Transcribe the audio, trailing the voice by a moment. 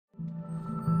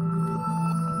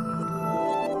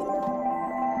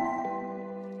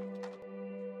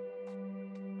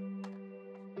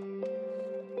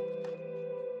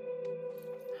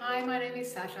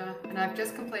is Sasha, and I've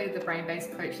just completed the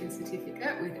brain-based coaching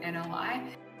certificate with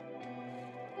NLI.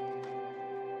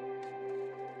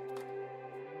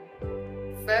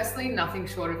 Firstly, nothing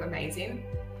short of amazing.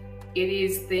 It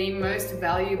is the most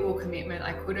valuable commitment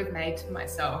I could have made to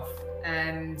myself,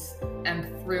 and am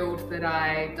thrilled that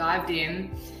I dived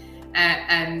in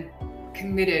and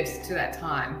committed to that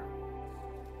time.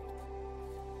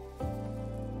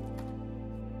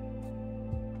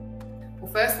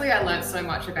 Well, firstly, I learned so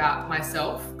much about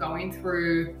myself going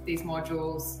through these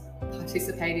modules,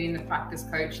 participating in the practice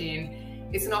coaching.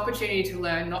 It's an opportunity to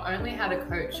learn not only how to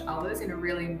coach others in a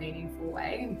really meaningful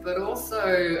way, but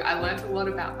also I learned a lot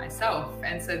about myself.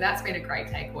 And so that's been a great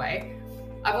takeaway.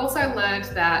 I've also learned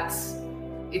that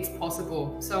it's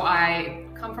possible. So I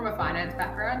come from a finance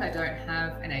background. I don't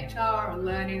have an HR or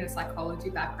learning or psychology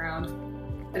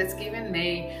background, but it's given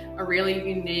me a really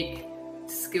unique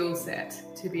skill set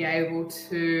to be able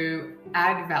to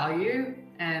add value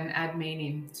and add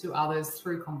meaning to others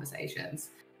through conversations.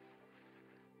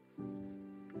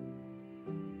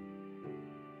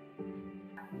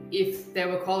 If there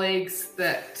were colleagues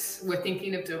that were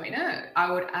thinking of doing it,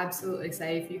 I would absolutely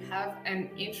say if you have an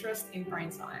interest in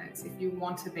brain science, if you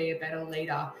want to be a better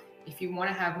leader, if you want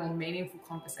to have more meaningful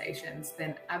conversations,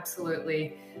 then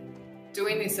absolutely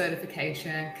doing this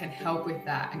certification can help with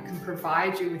that and can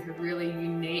provide you with a really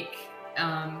unique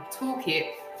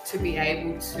toolkit to be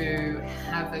able to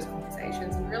have those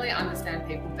conversations and really understand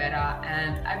people better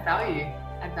and add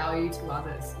value to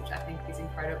others, which I think is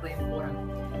incredibly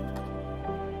important.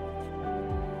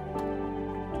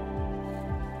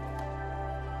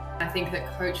 I think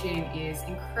that coaching is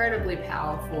incredibly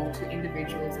powerful to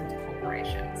individuals and to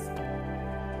corporations.